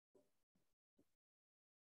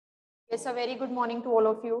Yes, a very good morning to all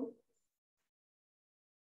of you.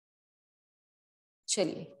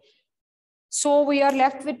 Chaliye. So we are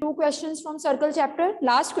left with two questions from circle chapter,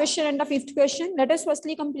 last question and the fifth question. Let us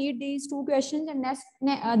firstly complete these two questions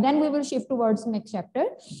and then we will shift towards next chapter.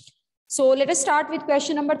 So let us start with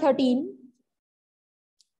question number 13.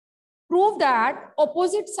 Prove that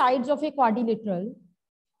opposite sides of a quadrilateral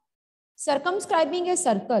circumscribing a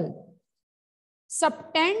circle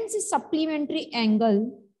subtends supplementary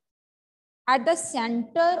angle at the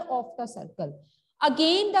center of the circle.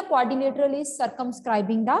 Again, the quadrilateral is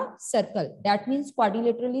circumscribing the circle. That means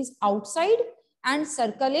quadrilateral is outside and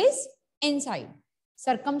circle is inside.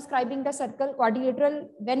 Circumscribing the circle, quadrilateral,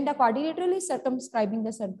 when the quadrilateral is circumscribing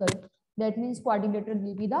the circle, that means quadrilateral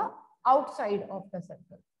will be the outside of the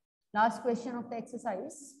circle. Last question of the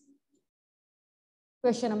exercise.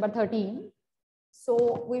 Question number 13.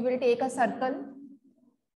 So we will take a circle,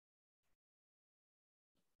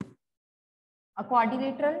 a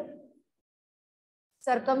quadrilateral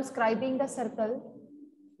circumscribing the circle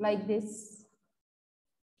like this.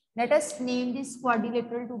 Let us name this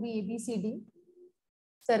quadrilateral to be ABCD.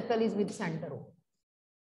 Circle is with center O.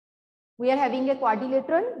 We are having a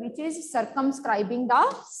quadrilateral which is circumscribing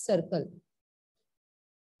the circle.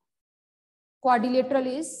 Quadrilateral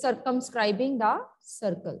is circumscribing the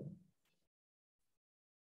circle.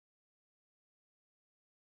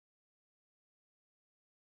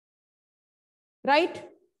 Right?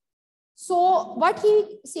 So what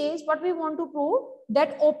he says, what we want to prove,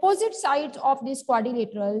 that opposite sides of this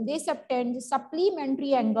quadrilateral, they subtend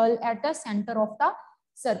supplementary angle at the center of the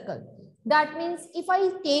circle. That means if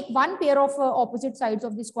I take one pair of opposite sides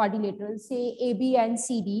of this quadrilateral, say AB and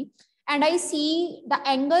CD, and I see the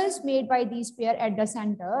angles made by these pair at the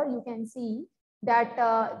center, you can see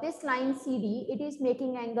that this line CD, it is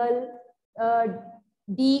making angle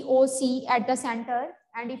DOC at the center.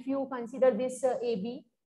 And if you consider this AB,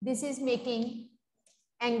 this is making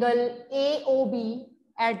angle AOB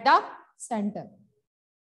at the center.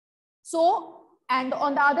 So, and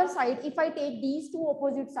on the other side, if I take these two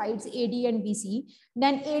opposite sides, AD and BC,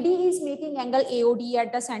 then AD is making angle AOD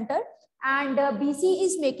at the center and BC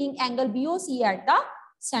is making angle BOC at the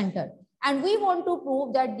center. And we want to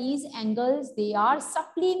prove that these angles, they are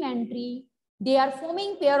supplementary. They are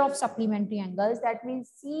forming pair of supplementary angles. That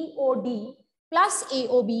means COD plus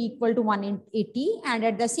AOB equal to 180, and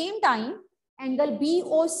at the same time angle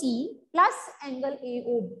BOC plus angle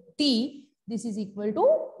AOD, this is equal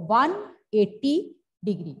to 180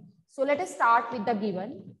 degree. So let us start with the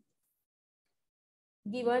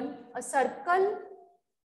given a circle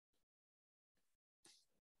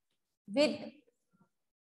with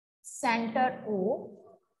center O,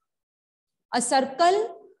 a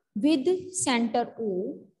circle with center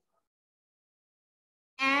O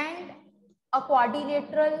and a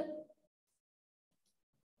quadrilateral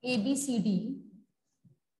ABCD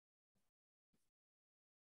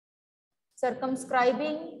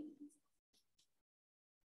circumscribing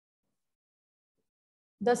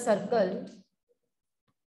the circle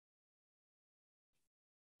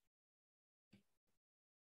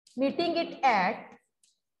meeting it at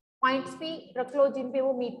points P, रख लो जिन पे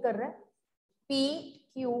वो meet कर रहा है, P,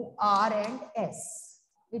 Q, R and S.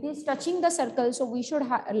 It is touching the circle, so we should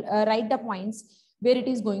write the points where it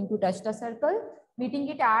is going to touch the circle, meeting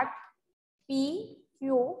it at P,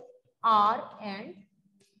 Q, R and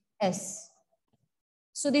S.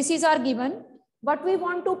 So this is our given. What we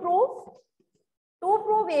want to prove? To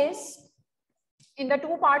prove is, in the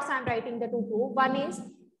two parts I am writing the to prove. One is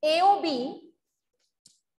AOB,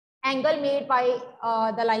 angle made by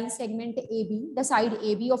the line segment AB, the side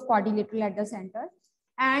AB of quadrilateral at the center.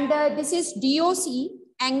 And this is DOC,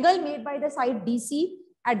 angle made by the side DC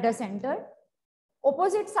at the center.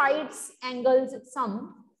 Opposite sides angles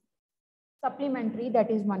sum, supplementary,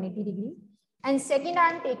 that is 180 degree. And second, I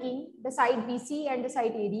am taking the side BC and the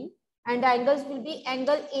side AD, and the angles will be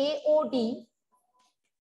angle AOD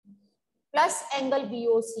plus angle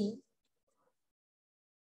BOC.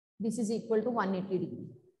 This is equal to 180 degree.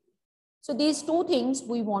 So these two things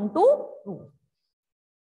we want to prove.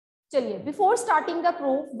 चलिए, before starting the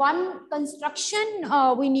proof, one construction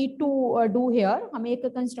we need to do here. हमें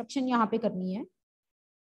एक construction यहाँ पे करनी है.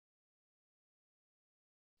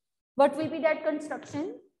 What will be that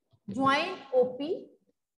construction? Join OP,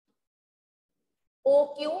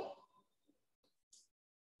 OQ,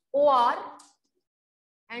 OR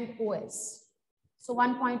and OS. So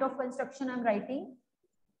one point of construction I am writing.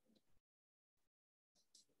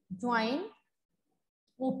 Join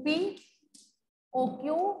OP,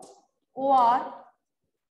 OQ, OR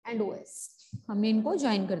and OS. हमने इनको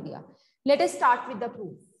join कर दिया. Let us start with the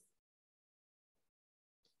proof.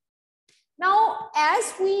 Now,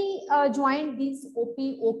 as we join these OP,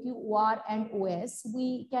 OQ, OR, and OS,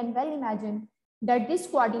 we can well imagine that this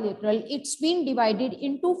quadrilateral, it's been divided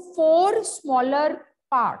into 4 smaller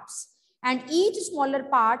parts, and each smaller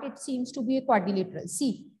part, it seems to be a quadrilateral.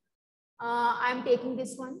 See, I'm taking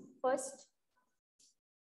this one first,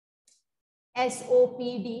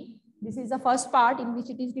 SOPD. This is the first part in which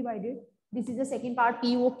it is divided. This is the second part,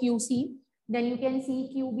 POQC. Then you can see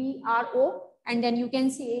QBRO, and then you can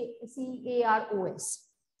see CAROS.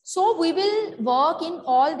 So we will work in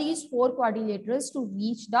all these 4 quadrilaterals to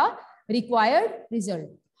reach the required result.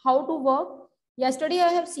 How to work? Yesterday I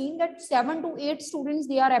have seen that 7 to 8 students,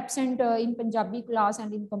 they are absent in Punjabi class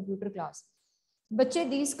and in computer class. But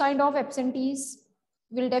these kind of absentees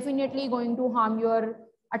will definitely going to harm your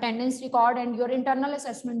attendance record and your internal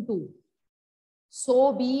assessment too.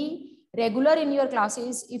 So be regular in your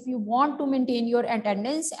classes if you want to maintain your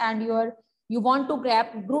attendance and you want to grab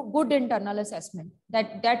good internal assessment.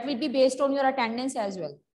 That will be based on your attendance as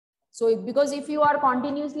well. So because if you are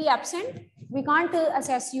continuously absent, we can't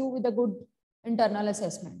assess you with a good internal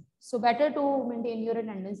assessment. So better to maintain your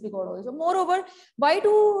attendance record also. Moreover, why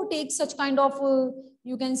to take such kind of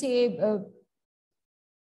you can say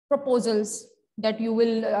proposals that you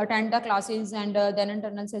will attend the classes and then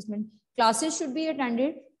internal assessment? Classes should be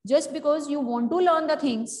attended just because you want to learn the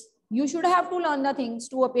things. You should have to learn the things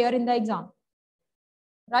to appear in the exam,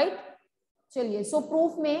 right? Chaliye. So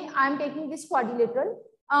proof mein I am taking this quadrilateral.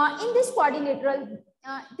 In this quadrilateral,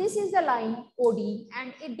 this is the line OD,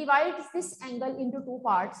 and it divides this angle into 2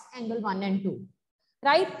 parts, angle 1 and 2,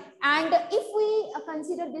 right? And if we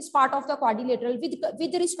consider this part of the quadrilateral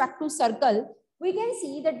with respect to circle, we can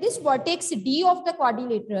see that this vertex D of the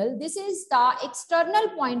quadrilateral, this is the external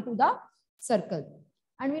point to the circle.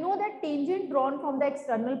 And we know that tangent drawn from the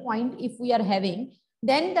external point, if we are having,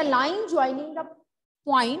 then the line joining the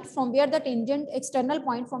point from where the tangent, external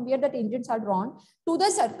point from where the tangents are drawn to the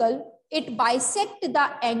circle, it bisects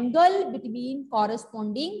the angle between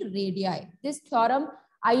corresponding radii. This theorem,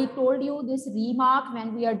 I told you this remark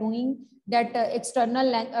when we are doing that external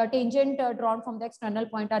length, tangent drawn from the external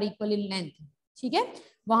point are equal in length. ठीक है,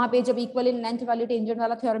 वहां पे जब equal in length वाले tangent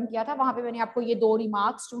वाला theorem किया था, वहां पे मैंने आपको ये 2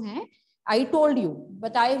 रिमार्क्स जो हैं आई टोल्ड यू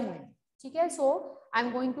बताए हुए हैं. ठीक है, सो I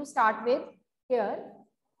am going to start with here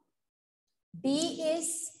D is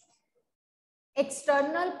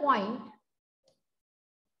external point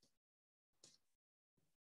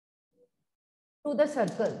to the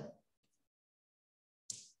circle,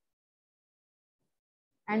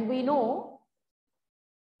 and we know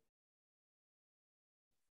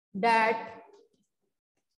that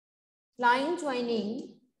line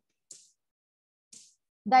joining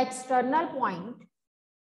the external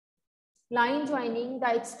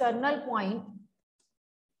point,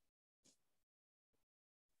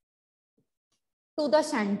 to the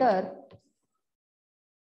center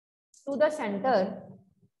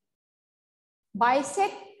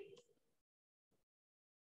bisects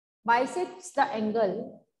the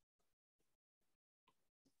angle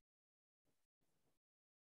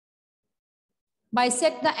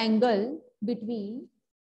between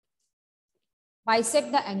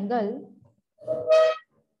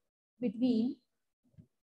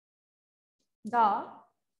the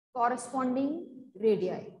corresponding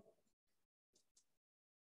radii.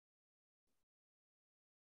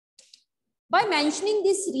 By mentioning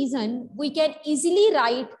this reason, we can easily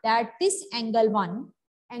write that this angle 1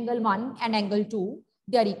 and angle 2,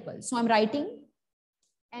 they are equal. So I'm writing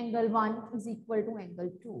angle 1 is equal to angle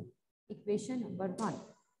 2, equation number 1.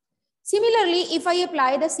 Similarly, if I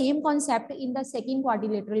apply the same concept in the second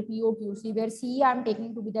quadrilateral POQC, where C I am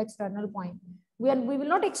taking to be the external point, we will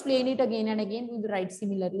not explain it again and again, we will write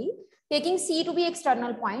similarly. Taking C to be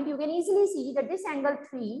external point, you can easily see that this angle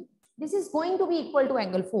 3, this is going to be equal to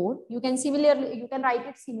angle 4. You can write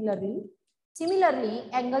it similarly. Similarly,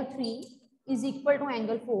 angle 3 is equal to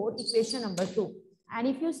angle 4, equation number 2. And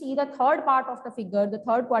if you see the third part of the figure, the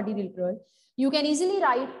third quadrilateral, you can easily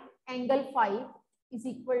write angle 5 is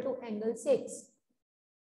equal to angle 6.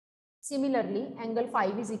 Similarly, angle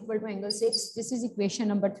 5 is equal to angle 6. This is equation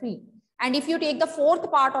number 3. And if you take the fourth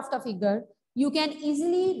part of the figure, you can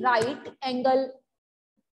easily write angle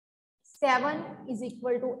 7 is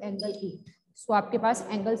equal to angle 8. So आपके पास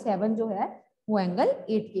angle 7 जो है वो angle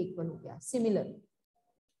 8 के equal हो गया. Similarly,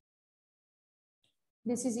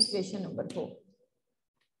 this is equation number 4.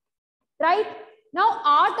 Right? Now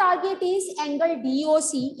our target is angle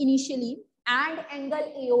DOC initially and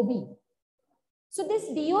angle AOB. So this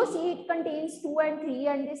DOC, it contains 2 and 3,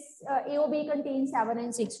 and this AOB contains 7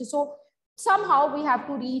 and 6. So somehow we have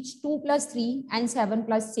to reach 2 plus 3 and 7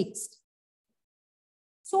 plus 6.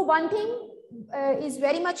 So one thing is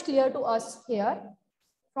very much clear to us here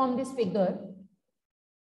from this figure.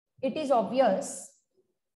 It is obvious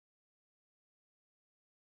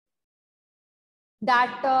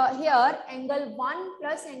that here angle 1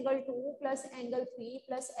 plus angle 2 plus angle 3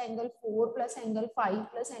 plus angle 4 plus angle 5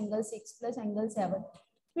 plus angle 6 plus angle 7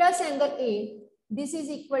 plus angle 8, this is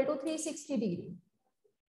equal to 360 degree.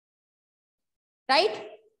 Right?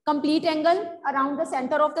 Complete angle around the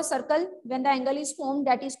center of the circle, when the angle is formed,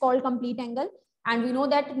 that is called complete angle. And we know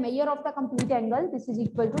that measure of the complete angle, this is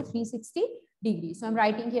equal to 360 degrees. So I'm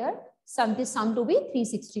writing here this sum to be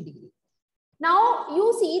 360 degrees. Now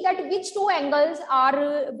you see that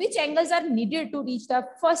which angles are needed to reach the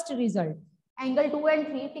first result. Angle 2 and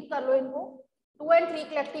 3, tick kar lo inko. 2 and 3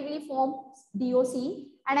 collectively form DOC,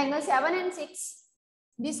 and angle 7 and 6,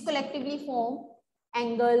 this collectively form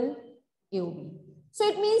angle AOB. So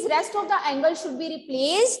it means rest of the angles should be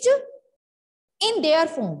replaced in their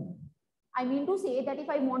form. I mean to say that if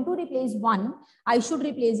I want to replace 1, I should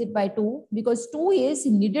replace it by 2, because 2 is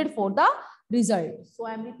needed for the result. So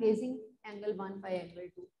I am replacing angle 1 by angle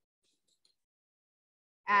 2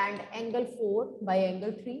 and angle 4 by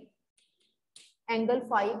angle 3, angle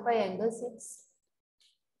 5 by angle 6.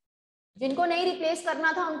 जिनको नहीं replace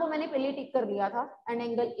करना था उनको मैंने पहले टिक कर लिया था, and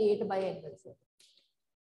angle 8 by angle 7.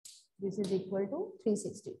 This is equal to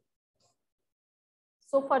 360.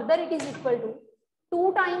 So further it is equal to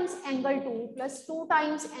 2 times angle 2 plus 2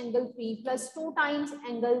 times angle 3 plus 2 times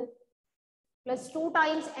angle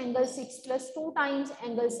 6 plus 2 times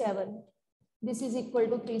angle 7. This is equal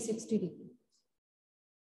to 360 degree.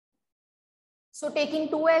 So taking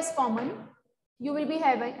 2 as common, you will be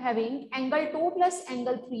having angle 2 plus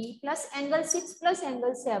angle 3 plus angle 6 plus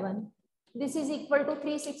angle 7. This is equal to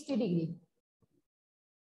 360 degree.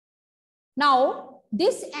 Now,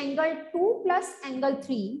 this angle 2 plus angle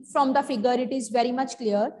 3, from the figure it is very much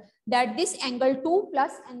clear that this angle 2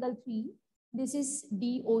 plus angle 3, this is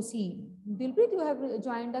DOC. Dilpreet, you have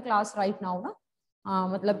joined the class right now, na?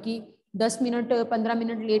 मतलब कि 10 minute 15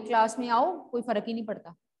 minute late class में आओ, कोई फर्क ही नहीं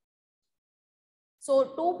पड़ता.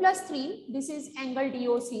 So 2 plus 3, this is angle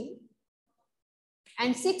DOC,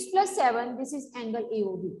 and 6 plus 7, this is angle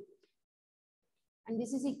AOB, and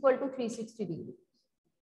this is equal to 360 degree.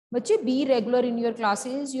 Bache, be regular in your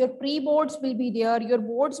classes. Your pre-boards will be there, your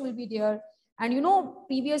boards will be there, and you know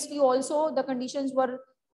previously also the conditions were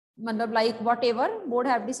like whatever board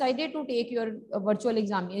have decided to take your virtual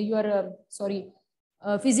exam, your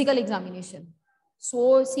physical examination.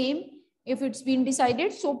 So same, if it's been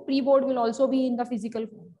decided, so pre-board will also be in the physical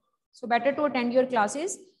form. So better to attend your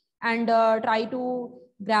classes and try to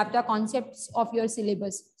grab the concepts of your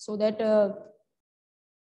syllabus so that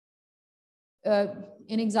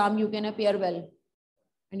in exam you can appear well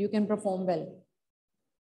and you can perform well.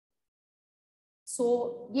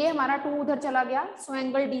 So ये हमारा 2 उधर चला गया. So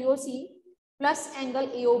angle DOC plus angle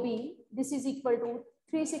AOB, this is equal to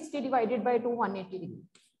 360 divided by 2, 180 degree.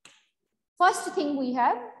 First thing we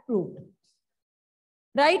have proved,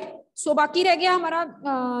 right? So बाकी रह गया हमारा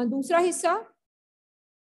दूसरा हिस्सा.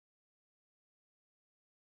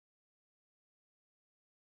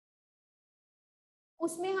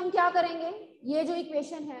 उसमें हम क्या करेंगे, ये जो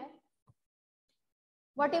इक्वेशन है,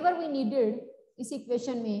 whatever we needed इस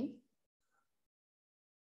इक्वेशन में,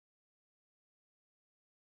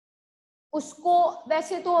 उसको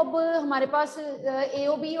वैसे तो अब हमारे पास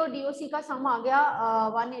AOB और DOC का सम आ गया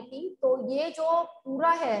 180, तो ये जो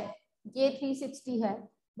पूरा है ये 360 है,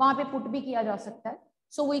 वहां पे पुट भी किया जा सकता है.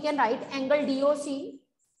 So we can write angle DOC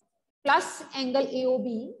plus angle AOB,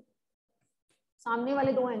 सामने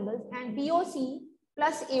वाले दो angles, and DOC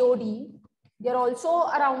plus AOD, they are also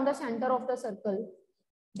around the center of the circle,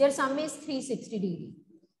 their sum is 360 degree.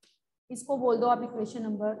 इसको बोल दो आप इक्वेशन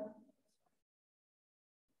नंबर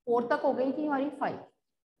 4 तक हो गई थी हमारी 5.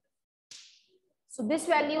 So this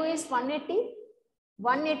value is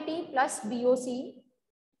 180 plus BOC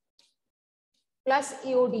plus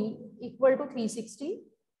AOD equal to 360.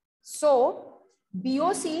 So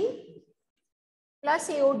BOC plus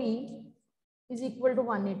AOD is equal to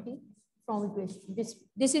 180 from equation.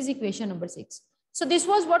 This is equation number 6. So this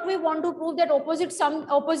was what we want to prove, that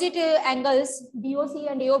opposite angles DOC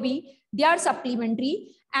and AOB, they are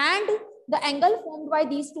supplementary, and the angle formed by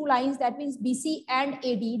these two lines, that means BC and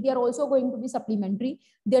AD, they are also going to be supplementary.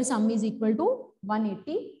 Their sum is equal to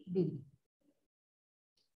 180 degree.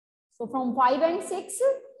 So from 5 and 6,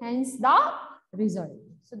 hence the result.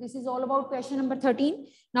 So this is all about question number 13.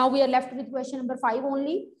 Now we are left with question number 5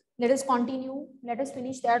 only. Let us continue. Let us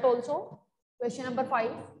finish that also. Question number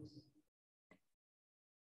 5.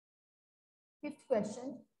 Fifth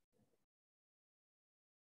question.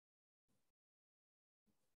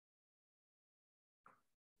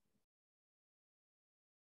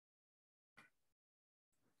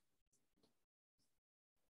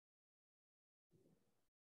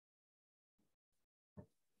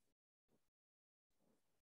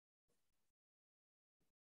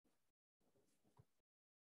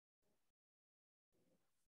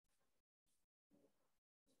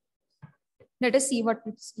 Let us see what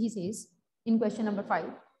he says in question number 5.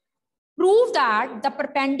 Prove that the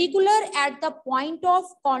perpendicular at the point of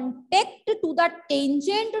contact to the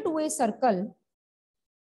tangent to a circle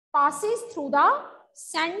passes through the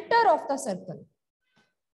center of the circle.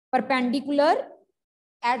 Perpendicular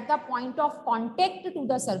at the point of contact to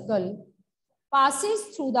the circle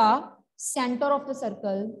passes through the center of the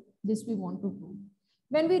circle. This we want to prove.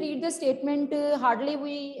 When we read the statement, hardly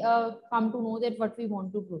we come to know that what we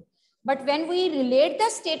want to prove. But when we relate the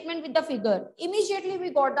statement with the figure, immediately we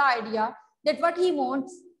got the idea that what he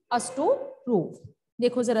wants us to prove.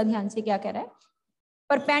 देखो जरा ध्यान से क्या कह रहा है.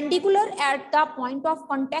 Perpendicular at the point of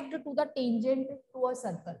contact to the tangent to a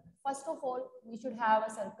circle. First of all, we should have a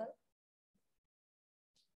circle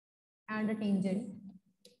and a tangent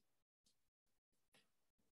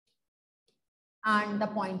and the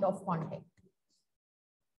point of contact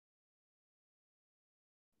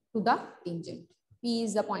to the tangent. P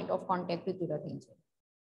is the point of contact to the tangent.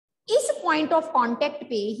 Is point of contact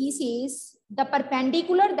पे he says the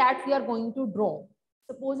perpendicular that we are going to draw.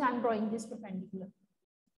 Suppose I am drawing this perpendicular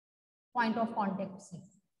point of contact C.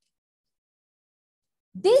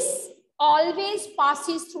 This always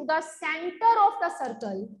passes through the center of the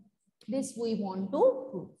circle. This we want to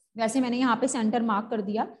prove. वैसे मैंने यहाँ पे centre mark कर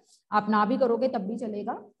दिया, आप ना भी करोगे तब भी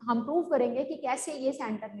चलेगा. हम प्रूव करेंगे कि कैसे ये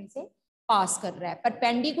सेंटर में से पास कर रहा है.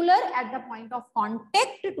 Perpendicular at the point of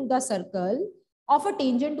contact to the circle of a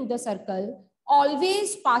tangent to the circle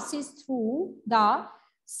always passes through the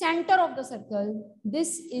center of the circle.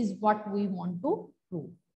 This is what we want to prove.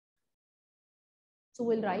 So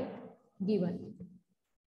we'll write given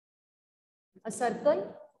a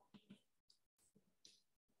circle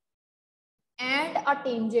and a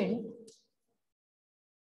tangent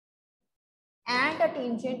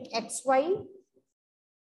xy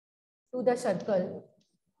to the circle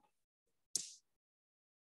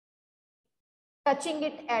touching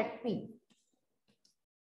it at P.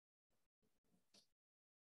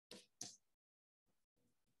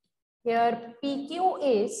 Here PQ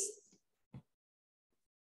is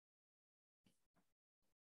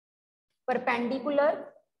perpendicular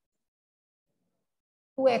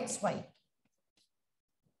to xy.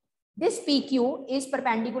 This PQ is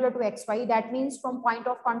perpendicular to xy. That means from point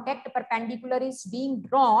of contact, perpendicular is being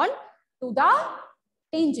drawn to the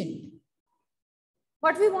tangent.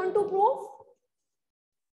 What we want to prove?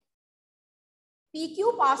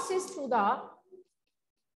 PQ passes through the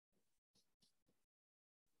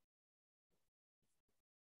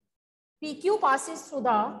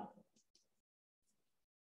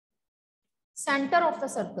center of the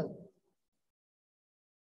circle.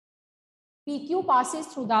 PQ passes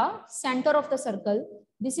through the center of the circle.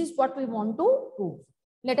 This is what we want to prove.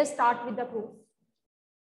 Let us start with the proof.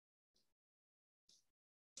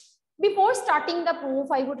 Before starting the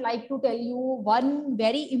proof, I would like to tell you one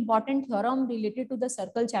very important theorem related to the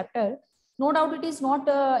circle chapter. No doubt it is not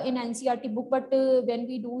in NCERT book, but when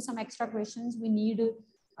we do some extra questions, we need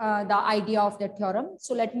the idea of that theorem.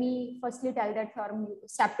 So let me firstly tell that theorem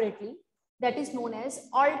separately. That is known as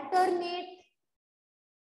alternate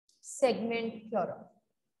segment theorem.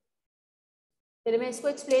 फिर मैं इसको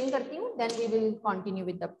explain करती हूँ, then we will continue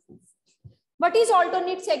with the proof. What is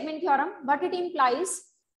alternate segment theorem? What it implies?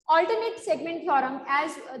 Alternate segment theorem,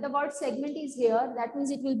 as the word segment is here, that means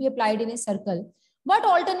it will be applied in a circle. What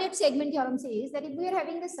alternate segment theorem says that if we are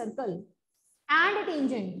having a circle and a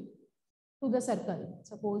tangent to the circle,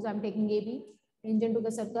 suppose I'm taking AB, tangent to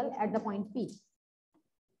the circle at the point P.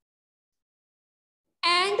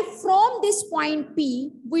 And from this point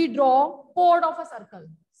P, we draw chord of a circle.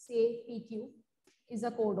 Say PQ is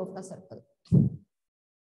a chord of the circle.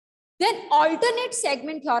 Then alternate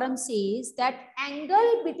segment theorem says that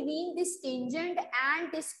angle between this tangent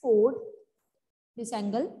and this chord, this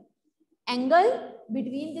angle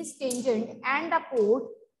between this tangent and the chord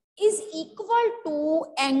is equal to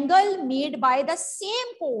angle made by the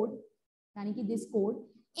same chord, यानी कि this chord,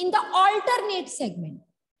 in the alternate segment.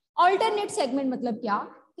 Alternate segment मतलब क्या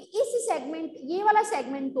कि इस segment, ये वाला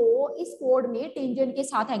segment को इस chord में tangent के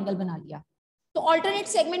साथ angle बना लिया. तो alternate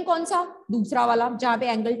segment कौन सा? दूसरा वाला, जहां पे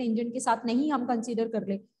angle tangent के साथ नहीं हम consider कर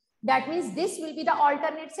ले. That means this will be the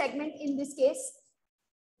alternate segment in this case.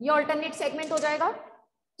 ये alternate segment हो जाएगा.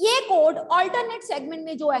 ये chord alternate segment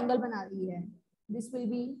में जो angle बना रही है, this will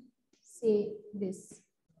be say this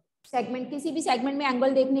segment. किसी भी segment में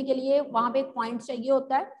angle देखने के लिए वहां पे एक point चाहिए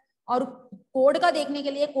होता है और chord का देखने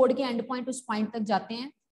के लिए chord के end point उस point तक जाते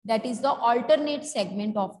हैं. That is the alternate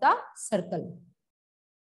segment of the circle.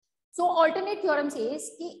 So alternate theorem says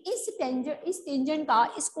कि इस tangent का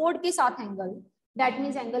इस chord के साथ angle that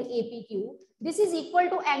means angle APQ. This is equal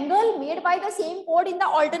to angle made by the same chord in the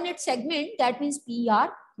alternate segment, that means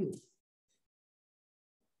PRQ.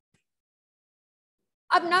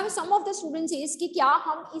 अब now some of the students says कि क्या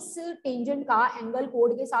हम इस टेंजेंट का एंगल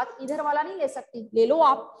कोड के साथ इधर वाला नहीं ले सकते? ले लो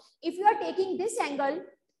आप. If you are taking this angle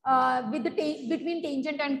with the between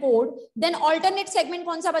tangent and chord, then alternate segment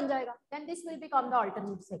कौन सा बन जाएगा? Then this will become the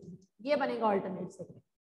alternate segment. ये बनेगा alternate segment.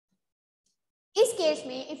 इस केस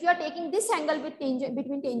में if you are taking this angle with tangent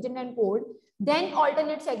between tangent and chord, then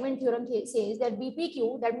alternate segment theorem says that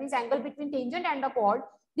BPQ, that means angle between tangent and the chord,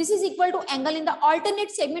 this is equal to angle in the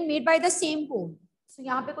alternate segment made by the same chord. So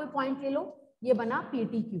यहाँ पे कोई point ले लो, ये बना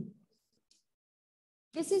PTQ.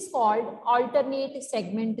 This is called alternate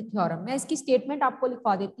segment theorem. मैं इसकी statement आपको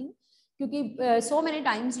लिखवा देती हूँ क्योंकि so many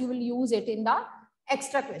times you will use it in the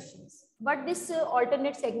extra questions. But this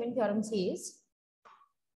alternate segment theorem says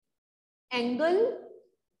angle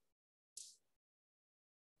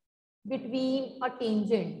between a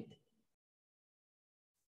tangent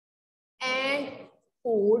and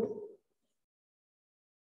chord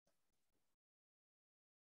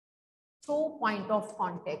through point of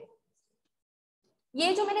contact.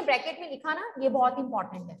 ये जो मैंने ब्रैकेट में लिखा ना, ये बहुत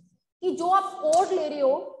इंपॉर्टेंट है कि जो आप कोड ले रहे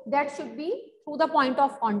हो that should be through the point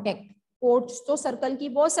of contact. Codes तो सर्कल की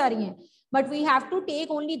बहुत सारी हैं, but we have to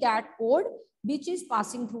take only that code which is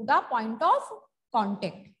passing through the point of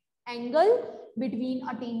contact. Angle between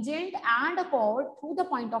a tangent and a chord through the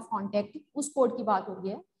point of contact, उस chord की बात हो रही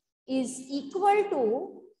है, is equal to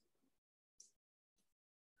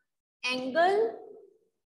angle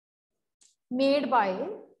made by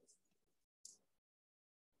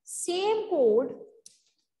same chord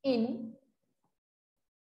in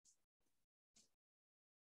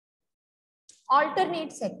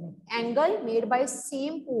alternate segment. Angle made by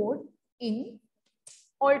same chord in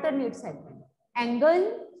alternate segment. Angle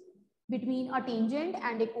between a tangent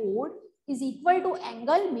and a chord is equal to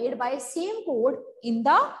angle made by same chord in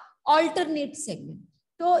the alternate segment.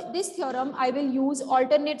 So this theorem, I will use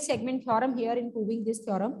alternate segment theorem here in proving this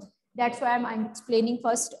theorem. That's why I'm explaining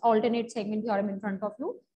first alternate segment theorem in front of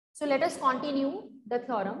you. So let us continue the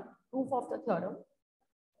theorem, proof of the theorem.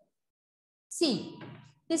 See,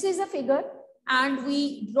 this is a figure and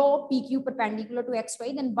we draw PQ perpendicular to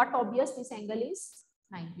XY, then but obvious this angle is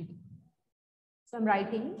 90 degrees. So I'm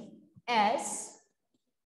writing as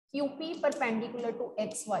QP perpendicular to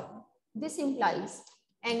XY. This implies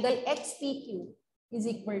angle XPQ is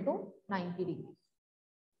equal to 90 degrees.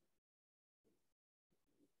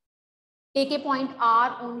 Take a point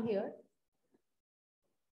R on here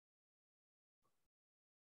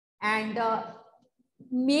and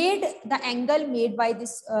made the angle made by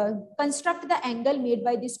this, construct the angle made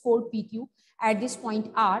by this chord PQ at this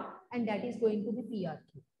point R, and that is going to be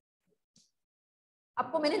PRQ.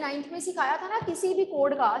 आपको मैंने 9th में सिखाया था ना, किसी भी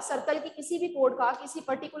code का, circle की किसी भी कोड का किसी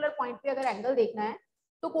पर्टिकुलर पॉइंट पे अगर एंगल देखना है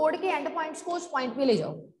तो कोड के एंड पॉइंट्स को उस पॉइंट पे ले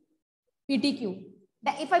जाओ, PTQ.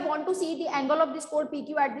 If I want to see the angle of this chord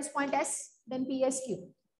PQ at this point S, then PSQ.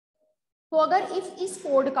 तो अगर इस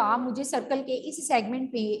कोड का मुझे सर्कल के इस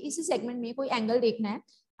सेगमेंट में कोई एंगल देखना है,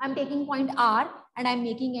 I am taking point R and I am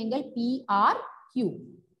making angle PRQ.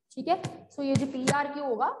 ठीक है, सो ये जो PRQ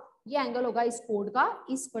होगा ये एंगल होगा इस कोड का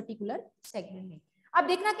इस पर्टिकुलर सेगमेंट में. अब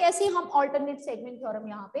देखना कैसे हम ऑल्टरनेट सेगमेंट थ्योरम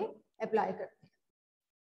यहाँ पे अप्लाई करते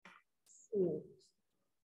हैं.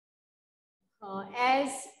 As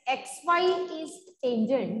XY is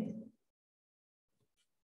tangent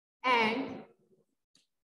and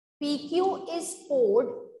PQ is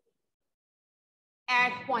chord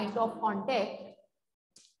at point of contact.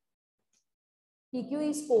 PQ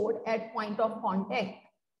is chord at point of contact.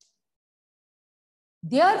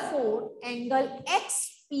 Therefore, angle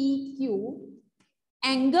XPQ,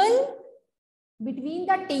 angle between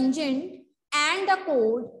the tangent and the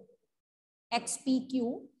chord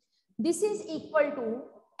XPQ, this is equal to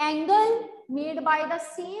angle made by the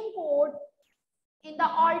same chord in the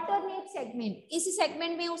alternate segment. इस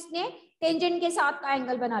segment में उसने tangent के साथ का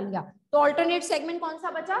angle बना लिया, तो alternate segment कौन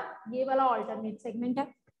सा बचा? ये वाला alternate segment है.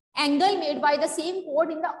 Angle made by the same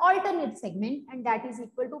chord in the alternate segment, and that is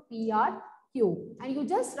equal to PRQ. And you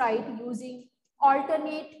just write using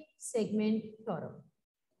alternate segment theorem.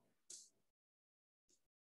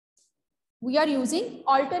 We are using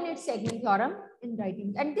alternate segment theorem in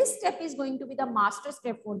writing, and this step is going to be the master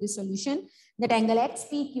step for this solution. That angle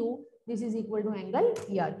XPQ, this is equal to angle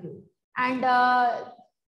PRQ, and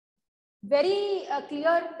very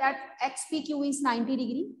clear that XPQ is 90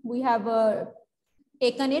 degree. We have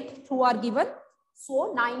taken it through our given.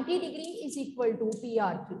 So 90 degree is equal to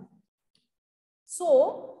PRQ.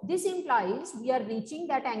 So this implies we are reaching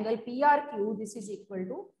that angle PRQ. This is equal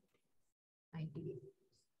to 90 degree.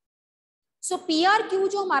 So PRQ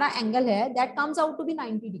जो हमारा angle है, that comes out to be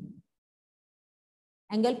 90 degree.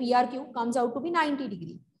 Angle PRQ comes out to be 90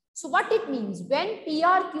 degree. So what it means, when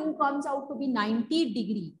PRQ comes out to be 90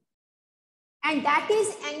 degree, and that is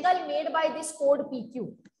angle made by this chord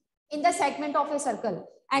PQ in the segment of a circle.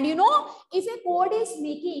 And you know, if a chord is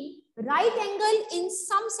making right angle in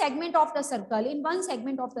some segment of the circle, in one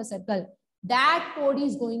segment of the circle, that chord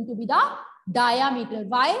is going to be the diameter.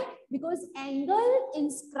 Why? Because angle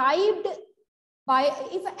inscribed by,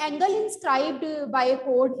 if angle inscribed by a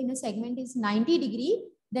chord in a segment is 90 degree,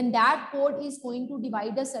 then that chord is going to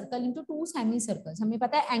divide the circle into two semicircles. हमें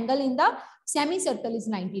पता है angle in the semicircle is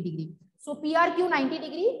 90 degree. So PRQ 90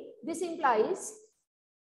 degree. This implies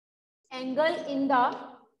angle in the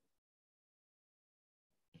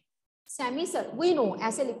semicircle. We know,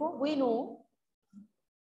 ऐसे लिखो, we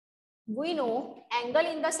know angle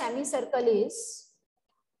in the semicircle is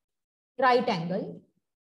right angle.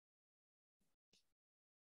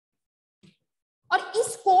 और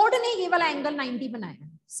इस code ने ये वाला एंगल 90 बनाया है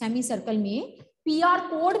सेमी सर्कल में. पीआर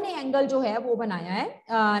कोड ने एंगल जो है वो बनाया है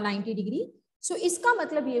 90 डिग्री. सो इसका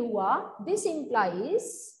मतलब ये हुआ, this implies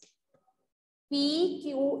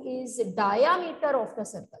PQ is diameter of the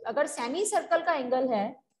circle. अगर सेमी सर्कल का एंगल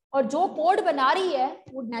है और जो कोड बना रही है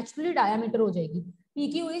वो नेचुरली डायामीटर हो जाएगी.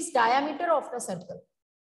 PQ is diameter of the circle.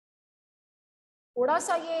 थोड़ा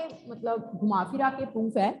सा ये मतलब घुमा फिरा के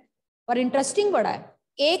प्रूफ है पर इंटरेस्टिंग बड़ा है.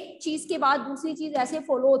 एक चीज के बाद दूसरी चीज ऐसे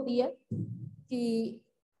फॉलो होती है कि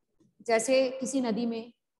जैसे किसी नदी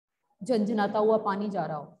में झनझनाता हुआ पानी जा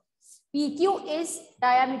रहा हो. PQ is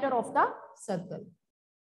diameter of the circle.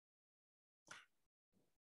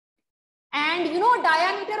 And you know,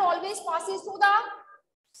 diameter always passes through the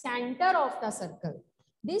center of the circle.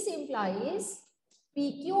 This implies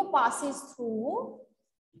PQ passes through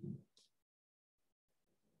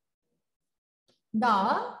the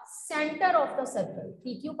center of the circle.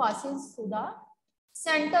 PQ passes through the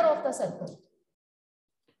center of the circle.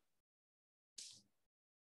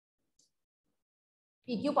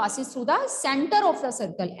 PQ passes through the center of the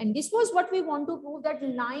circle. And this was what we want to prove, that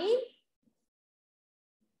line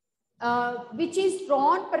which is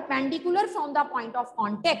drawn perpendicular from the point of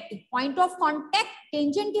contact. Point of contact,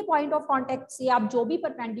 tangent के point of contact से आप जो भी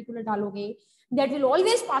perpendicular डालोगे, that will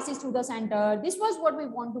always passes through the center. This was what we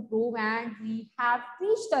want to prove, and we have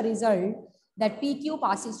reached the result that PQ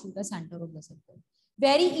passes through the center of the circle.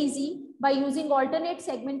 Very easy, by using alternate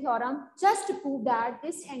segment theorem, just prove that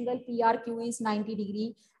this angle PRQ is 90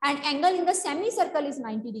 degree and angle in the semicircle is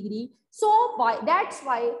 90 degree. So that's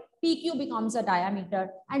why PQ becomes a diameter,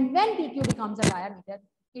 and when PQ becomes a diameter,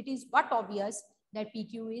 it is but obvious that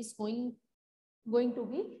PQ is going to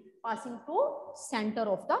be passing through center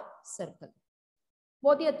of the circle.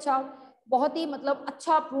 बहुत ही अच्छा, बहुत ही मतलब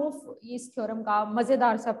अच्छा proof इस theorem का,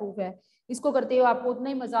 मजेदार सा proof है. इसको करते हुए आपको उतना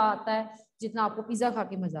ही मजा आता है जितना आपको पिज्जा खा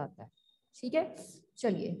के मजा आता है. ठीक है,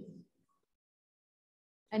 चलिए.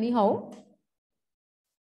 Anyhow,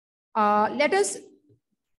 let us.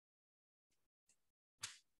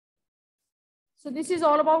 So this is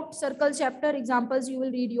all about circle chapter. Examples you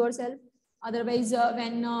will read yourself. Otherwise,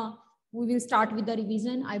 when we will start with the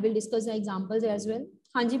revision, I will discuss the examples as well.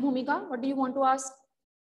 हाँ जी भूमिका, what do you want to ask?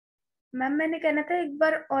 Ma'am मैंने कहना था एक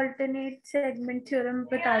बार alternate segment theorem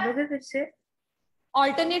बता दोगे फिर से?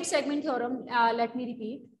 Alternate segment theorem, let me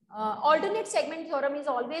repeat. Alternate segment theorem is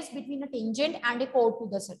always between a tangent and a chord to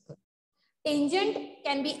the circle. Tangent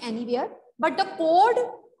can be anywhere, but the chord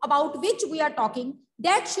about which we are talking,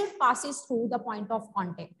 that should passes through the point of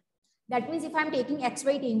contact. That means if I am taking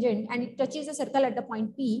XY tangent and it touches a circle at the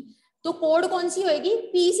point P, तो chord कौन सी होएगी?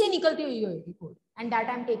 P से निकलती हुई होएगी chord, and that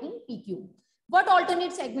I am taking PQ. What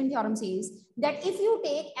alternate segment theorem says, that if you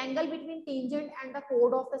take angle between tangent and the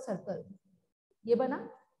chord of the circle, ये बना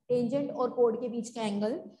tangent और chord के बीच का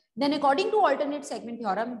angle, then according to alternate segment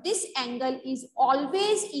theorem, this angle is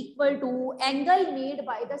always equal to angle made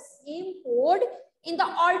by the same chord in the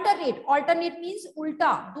alternate. Alternate means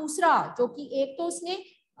उल्टा, दूसरा, जो कि एक तो उसने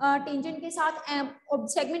tangent के साथ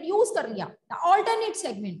segment use कर लिया. The alternate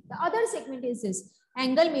segment, the other segment is this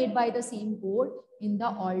angle made by the same chord in the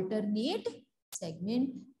alternate segment.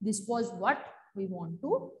 This was what we want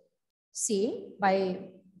to say by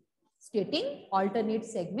stating alternate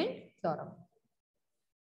segment theorem.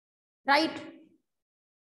 Right?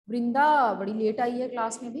 वृंदा बड़ी late आई है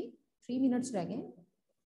class में, भी 3 minutes रह गए.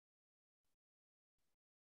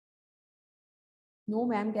 No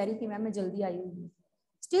ma'am कह रही थी ma'am मैं जल्दी आई हूँ.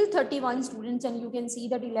 Still 31 students, and you can see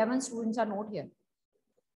that 11 students are not here,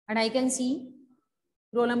 and I can see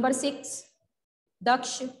roll number 6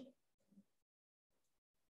 Daksh,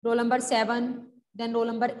 roll number 7, then roll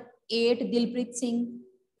number 8, Dilpreet Singh.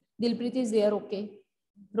 Dilpreet is there, okay.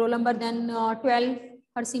 Roll number then 12,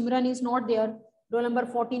 Harsimran is not there. Roll number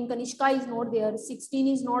 14, Kanishka is not there. 16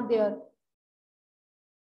 is not there.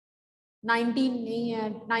 19 नहीं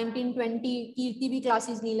है, 19, 20, कीर्ति भी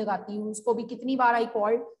classes नहीं लगाती हूँ, उसको भी कितनी बार I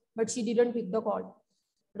called, but she didn't pick the call.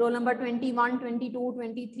 Roll number 21, 22,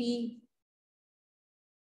 23.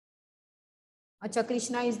 Acha,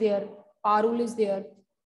 Krishna is there. Parul is there.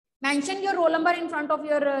 Mention your roll number in front of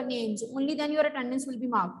your names. Only then your attendance will be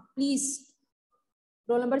marked. Please.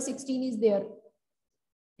 Roll number 16 is there.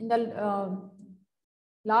 In the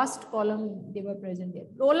last column, they were present there.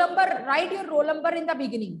 Roll number, write your roll number in the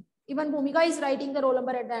beginning. Even Bhumika is writing the roll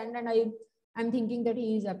number at the end, and I'm thinking that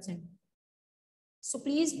he is absent. So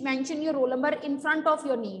please mention your roll number in front of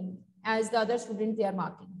your name as the other students they are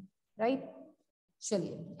marking, right?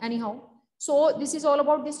 Surely. Anyhow, so this is all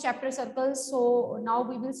about this chapter circles. So now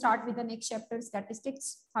we will start with the next chapter,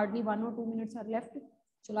 statistics. Hardly 1 or 2 minutes are left.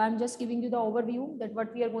 So I'm just giving you the overview that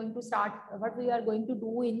what we are going to start, what we are going to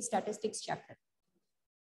do in statistics chapter.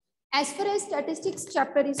 As far as statistics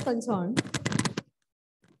chapter is concerned,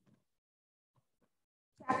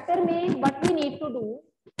 chapter mein what we need to do,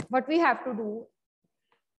 what we have to do.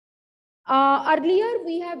 Earlier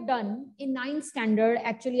we have done in 9th standard,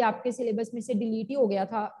 actually आपके syllabus में से delete ही हो गया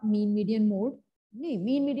था mean median mode. नहीं,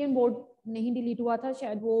 mean median mode नहीं delete हुआ था,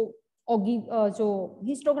 शायद वो जो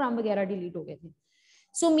histogram वगैरह delete हो गए थे.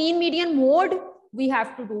 So mean median mode we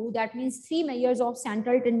have to do, that means 3 measures of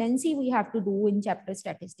central tendency we have to do in chapter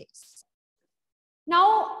statistics.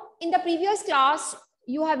 Now in the previous class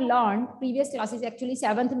you have learned, previous classes actually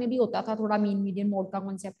 7th में भी होता था थोड़ा mean median mode का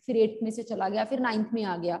concept, फिर 8th में से चला गया, फिर 9th में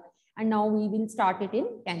आ गया, and now we will start it in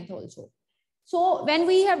 10th also. So when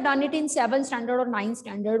we have done it in 7th standard or 9th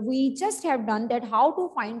standard, we just have done that how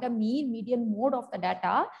to find the mean median mode of the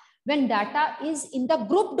data when data is in the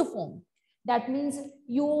grouped form. That means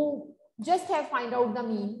you just have find out the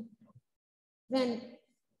mean when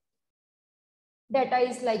data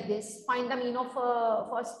is like this. Find the mean of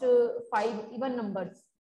first 5 even numbers.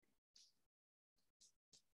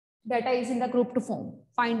 Data is in the grouped form.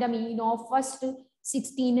 Find the mean of first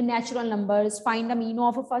 16 natural numbers. Find the mean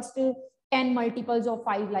of first 10 multiples of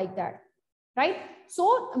 5 like that, right?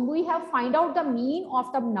 So we have find out the mean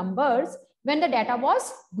of the numbers when the data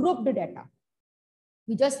was grouped data.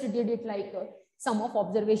 We just did it like sum of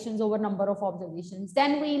observations over number of observations.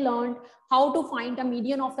 Then we learned how to find the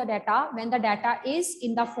median of the data when the data is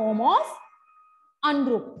in the form of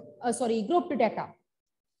grouped data.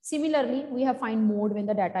 Similarly, we have find mode when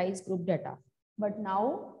the data is grouped data. But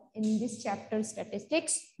now in this chapter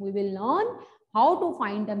statistics, we will learn how to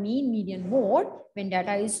find the mean median mode when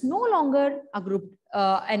data is no longer a grouped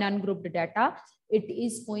an ungrouped data. It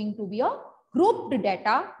is going to be a grouped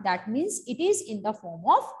data. That means it is in the form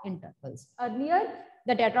of intervals. Earlier,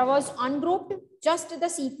 the data was ungrouped, just the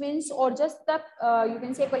sequence or just the you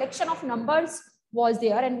can say collection of numbers was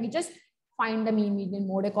there, and we just find the mean median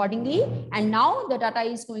mode accordingly. And now the data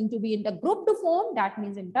is going to be in the grouped form, that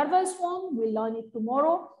means intervals form. We'll learn it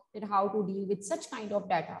tomorrow that how to deal with such kind of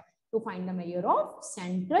data to find the measure of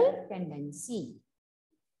central tendency.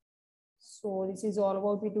 So this is all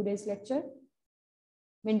about today's lecture.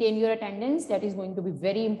 Maintain your attendance. That is going to be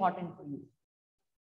very important for you.